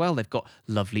pretty as well. They've got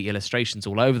lovely illustrations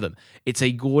all over them. It's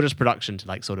a gorgeous production to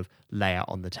like sort of lay out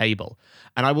on the table.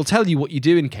 And I will tell you what you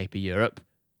do in Caper Europe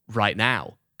right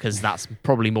now, because that's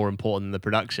probably more important than the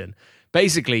production.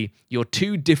 Basically, you're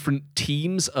two different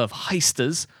teams of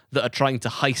heisters that are trying to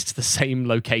heist the same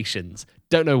locations.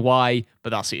 Don't know why,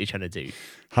 but that's what you're trying to do.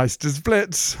 Heisters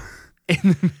Blitz.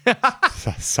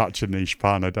 That's such a niche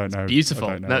pun. I don't know. Beautiful.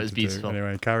 I don't know That what was to beautiful. do.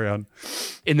 Anyway, carry on.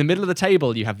 In the middle of the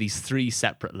table, you have these three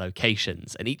separate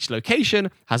locations, and each location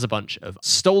has a bunch of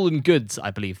stolen goods,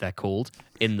 I believe they're called,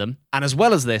 in them. And as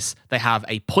well as this, they have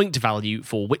a point value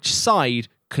for which side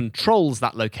controls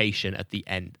that location at the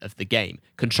end of the game.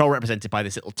 Control represented by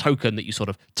this little token that you sort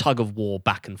of tug of war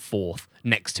back and forth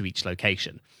next to each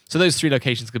location. So those three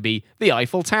locations could be the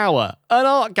Eiffel Tower, an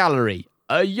art gallery,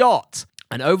 a yacht.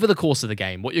 And over the course of the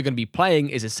game, what you're going to be playing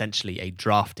is essentially a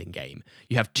drafting game.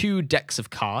 You have two decks of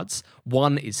cards.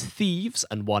 One is thieves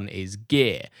and one is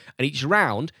gear. And each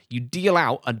round, you deal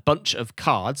out a bunch of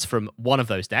cards from one of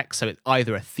those decks. So it's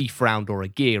either a thief round or a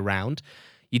gear round.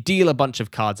 You deal a bunch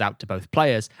of cards out to both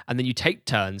players, and then you take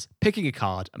turns picking a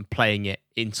card and playing it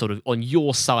in sort of on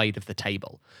your side of the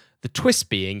table. The twist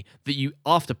being that you,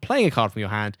 after playing a card from your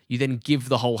hand, you then give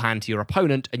the whole hand to your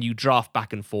opponent and you draft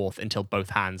back and forth until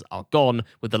both hands are gone,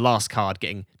 with the last card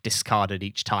getting discarded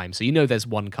each time. So you know there's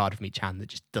one card from each hand that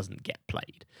just doesn't get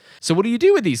played. So what do you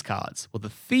do with these cards? Well, the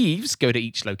thieves go to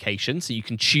each location, so you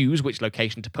can choose which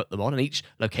location to put them on, and each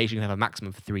location can have a maximum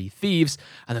of 3 thieves,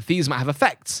 and the thieves might have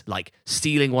effects, like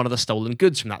stealing one of the stolen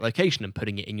goods from that location and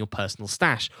putting it in your personal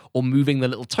stash, or moving the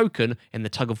little token in the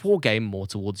tug-of-war game more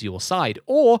towards your side,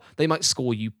 or they might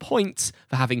score you points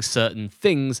for having certain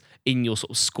things in your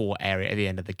sort of score area at the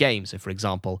end of the game. So, for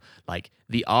example, like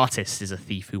the artist is a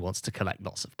thief who wants to collect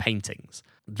lots of paintings.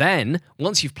 Then,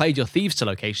 once you've played your thieves to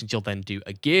locations, you'll then do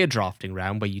a gear drafting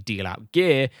round where you deal out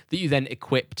gear that you then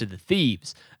equip to the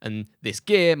thieves. And this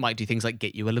gear might do things like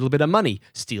get you a little bit of money,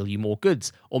 steal you more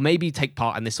goods, or maybe take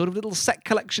part in this sort of little set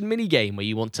collection mini game where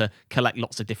you want to collect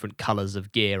lots of different colors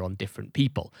of gear on different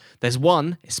people. There's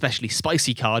one especially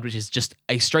spicy card, which is just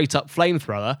a straight up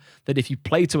flamethrower that if you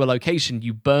play to a location,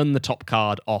 you burn the top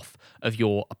card off of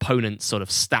your opponent's sort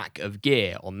of stack of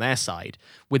gear on their side,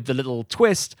 with the little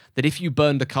twist that if you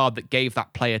burned a card that gave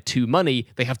that player 2 money,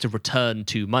 they have to return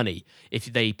 2 money. If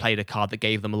they played a card that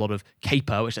gave them a lot of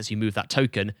caper, which lets you move that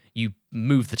token, you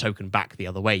move the token back the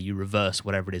other way. You reverse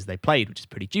whatever it is they played, which is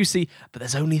pretty juicy, but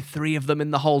there's only 3 of them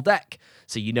in the whole deck.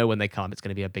 So you know when they come, it's going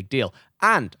to be a big deal.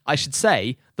 And I should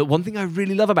say that one thing I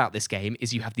really love about this game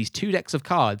is you have these 2 decks of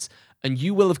cards, and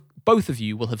both of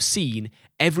you will have seen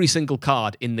every single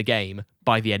card in the game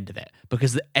by the end of it,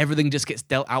 because everything just gets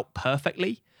dealt out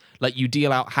perfectly. Like you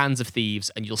deal out Hands of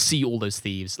Thieves and you'll see all those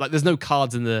thieves. Like there's no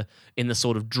cards in the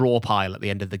sort of draw pile at the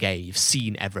end of the game. You've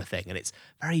seen everything, and it's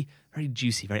very, very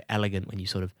juicy, very elegant when you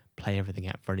sort of play everything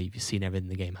out in front of you. You've seen everything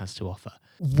the game has to offer.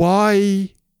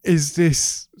 Why is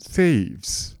this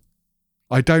thieves?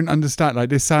 I don't understand. Like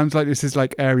this sounds like this is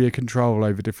like area control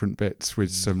over different bits with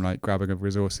some like grabbing of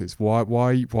resources.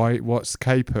 Why? What's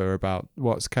caper about?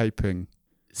 What's caping?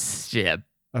 Yeah.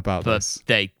 About but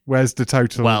this? Where's the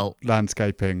total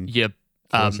landscaping? Yeah,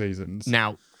 4 seasons.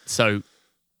 Now, so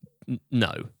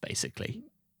no, basically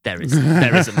there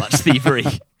isn't much thievery.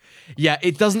 Yeah,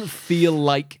 it doesn't feel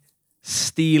like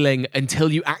stealing until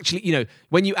you actually,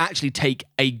 when you actually take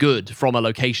a good from a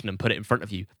location and put it in front of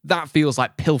you, that feels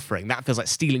like pilfering. That feels like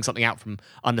stealing something out from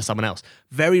under someone else.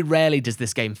 Very rarely does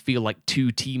this game feel like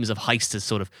 2 teams of heisters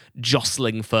sort of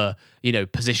jostling for,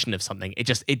 position of something.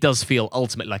 It does feel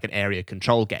ultimately like an area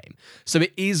control game. So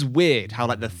it is weird how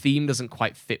like the theme doesn't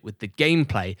quite fit with the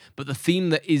gameplay, but the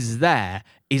theme that is there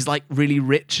is like really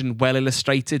rich and well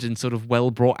illustrated and sort of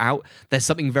well brought out. There's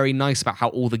something very nice about how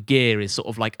all the gear is sort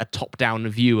of like a top-down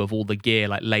view of all the gear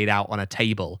like laid out on a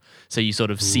table. So you sort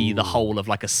of see the whole of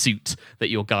like a suit that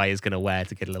your guy is going to wear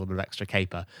to get a little bit of extra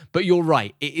caper. But you're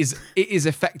right, it is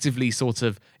effectively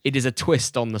it is a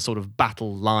twist on the sort of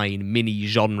battle line mini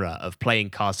genre of playing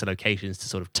cards to locations to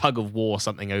sort of tug of war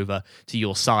something over to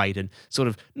your side and sort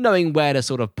of knowing where to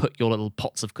sort of put your little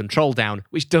pots of control down,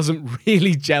 which doesn't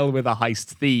really gel with a heist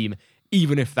theme,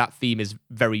 even if that theme is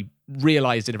very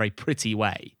realized in a very pretty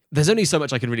way. There's only so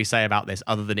much I can really say about this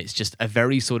other than it's just a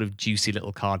very sort of juicy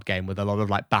little card game with a lot of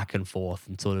like back and forth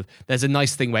and sort of there's a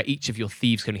nice thing where each of your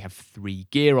thieves can only have 3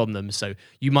 gear on them. So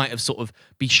you might have sort of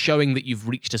be showing that you've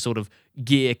reached a sort of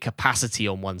gear capacity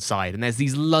on one side. And there's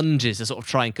these lunges to sort of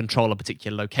try and control a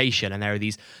particular location. And there are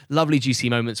these lovely juicy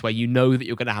moments where you know that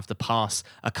you're going to have to pass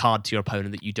a card to your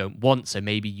opponent that you don't want. So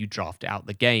maybe you draft it out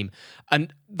the game.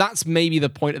 And that's maybe the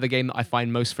point of the game that I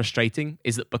find most frustrating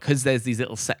is that because there's these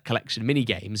little set collection mini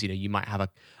games, you might have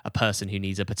a person who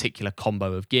needs a particular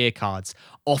combo of gear cards.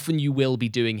 Often you will be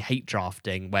doing hate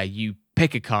drafting where you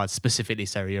pick a card specifically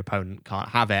so your opponent can't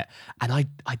have it. And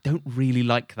I don't really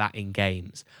like that in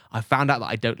games. I found out that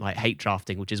I don't like hate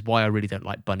drafting, which is why I really don't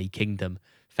like Bunny Kingdom,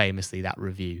 famously that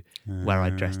review where I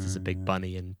dressed as a big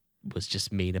bunny and was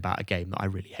just mean about a game that I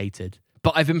really hated.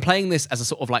 But I've been playing this as a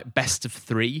sort of like best of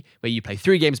 3, where you play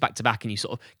 3 games back to back and you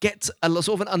sort of get a sort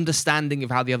of an understanding of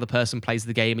how the other person plays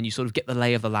the game and you sort of get the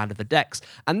lay of the land of the decks.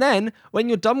 And then when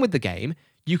you're done with the game,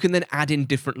 you can then add in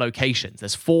different locations.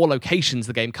 There's 4 locations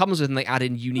the game comes with and they add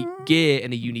in unique gear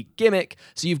and a unique gimmick.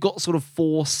 So you've got sort of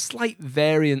 4 slight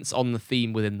variants on the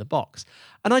theme within the box.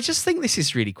 And I just think this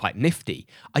is really quite nifty.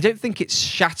 I don't think it's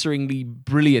shatteringly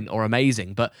brilliant or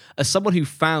amazing, but as someone who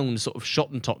found sort of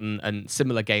Schottentotten and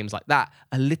similar games like that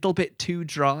a little bit too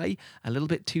dry, a little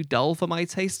bit too dull for my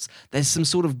tastes, there's some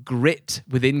sort of grit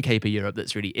within Caper Europe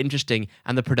that's really interesting,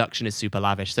 and the production is super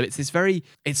lavish. So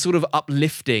it's sort of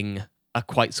uplifting a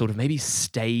quite sort of maybe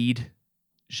staid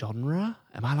genre.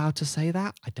 Am I allowed to say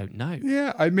that? I don't know.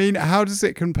 Yeah, I mean, how does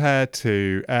it compare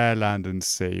to Air, Land and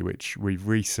Sea, which we've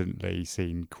recently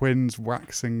seen Quinn's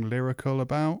waxing lyrical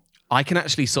about? I can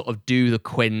actually sort of do the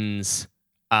Quinn's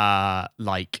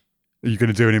like... Are you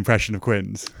going to do an impression of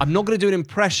Quinn's? I'm not going to do an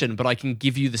impression, but I can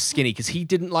give you the skinny, because he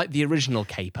didn't like the original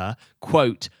Caper,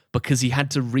 quote, because he had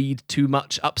to read too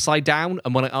much upside down,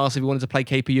 and when I asked if he wanted to play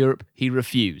Caper Europe, he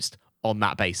refused on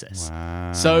that basis.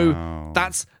 Wow. So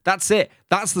that's it.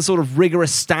 That's the sort of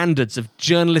rigorous standards of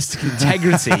journalistic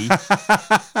integrity.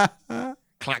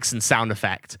 Klaxon sound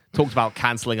effect. Talked about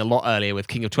cancelling a lot earlier with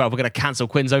King of 12. We're going to cancel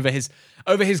Quinn's over his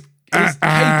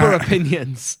paper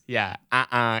opinions. Yeah,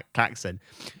 Klaxon.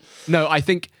 No, I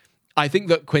think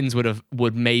that Quinn's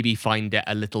would maybe find it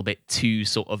a little bit too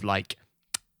sort of like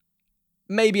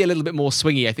maybe a little bit more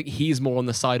swingy. I think he's more on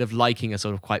the side of liking a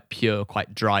sort of quite pure,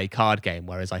 quite dry card game,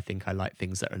 whereas I think I like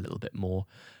things that are a little bit more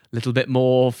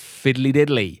fiddly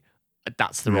diddly.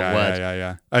 That's the wrong word.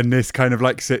 Yeah. And this kind of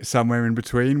like sits somewhere in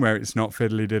between where it's not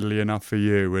fiddly diddly enough for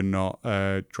you and not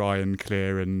dry and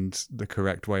clear and the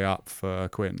correct way up for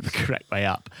Quinn. The correct way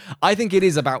up. I think it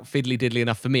is about fiddly diddly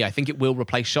enough for me. I think it will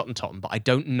replace Shot and Totten, but I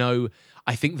don't know.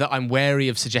 I think that I'm wary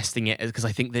of suggesting it because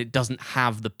I think that it doesn't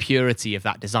have the purity of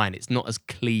that design. It's not as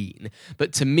clean.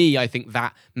 But to me, I think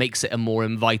that makes it a more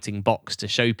inviting box to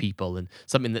show people and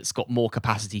something that's got more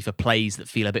capacity for plays that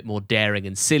feel a bit more daring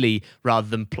and silly rather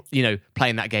than,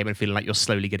 playing that game and feeling like you're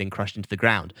slowly getting crushed into the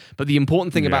ground. But the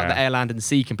important thing about the Air, Land and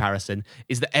Sea comparison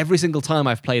is that every single time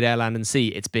I've played Air, Land and Sea,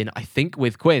 it's been, I think,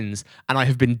 with Quinns, and I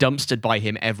have been dumpstered by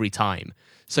him every time.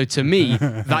 So to me,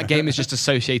 that game is just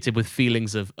associated with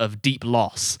feelings of deep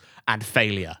loss and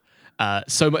failure.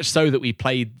 So much so that we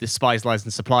played the Spies, Lies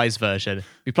and Supplies version.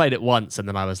 We played it once and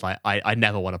then I was like, I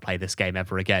never want to play this game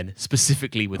ever again,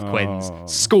 specifically with Quinns.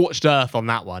 Scorched earth on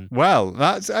that one. Well,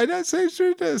 that's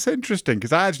interesting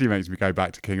because that actually makes me go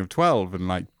back to King of 12 and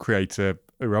like create a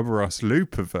Ouroboros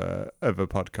loop of a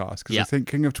podcast because I think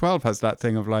King of 12 has that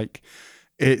thing of like,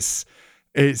 it's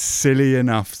silly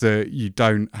enough that you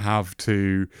don't have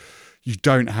to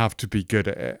be good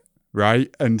at it,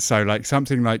 right? And so like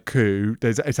something like Coup,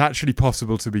 it's actually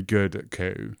possible to be good at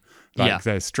Coup. Like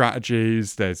there's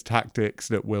strategies, there's tactics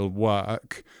that will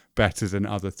work better than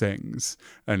other things,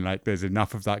 and like there's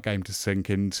enough of that game to sink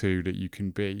into that you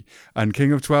can be. And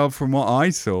King of 12, from what I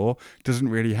saw, doesn't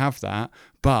really have that,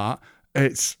 but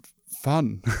it's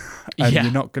fun. And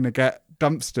you're not going to get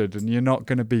dumpstered and you're not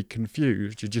going to be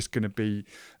confused. You're just going to be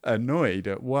annoyed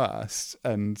at worst,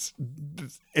 and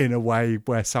in a way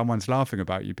where someone's laughing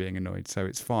about you being annoyed, so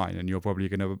it's fine, and you're probably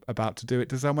about to do it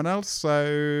to someone else.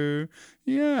 So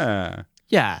yeah.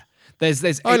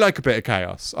 There's I like a bit of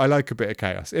chaos.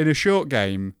 In a short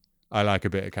game, I like a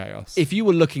bit of chaos. If you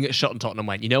were looking at Shot and Totten and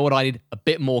went, you know what, I need a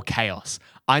bit more chaos.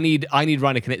 I need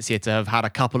Reiner Knizia to have had a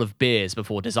couple of beers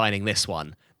before designing this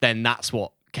one. Then that's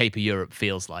what Caper Europe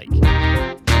feels like.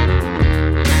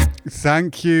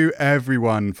 Thank you,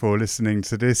 everyone, for listening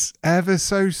to this ever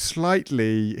so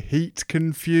slightly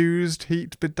heat-confused,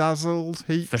 heat-bedazzled,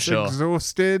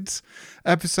 heat-exhausted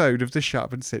episode of the Shut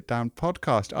Up and Sit Down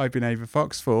podcast. I've been Ava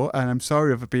Fox4, and I'm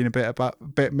sorry if I've been a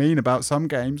bit mean about some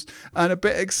games and a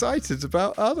bit excited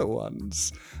about other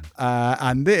ones.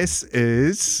 And this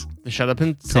is... The Shut Up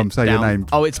and Sit Tom, say Down. your name.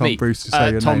 Oh, it's Tom me. Brewster,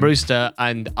 say your Tom name. Brewster,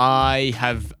 and I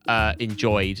have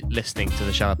enjoyed listening to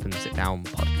the Shut Up and Sit Down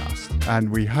podcast. And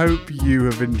we hope you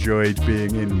have enjoyed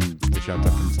being in the Shut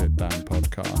Up and Sit Down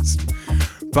podcast.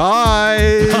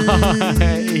 Bye!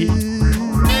 Bye.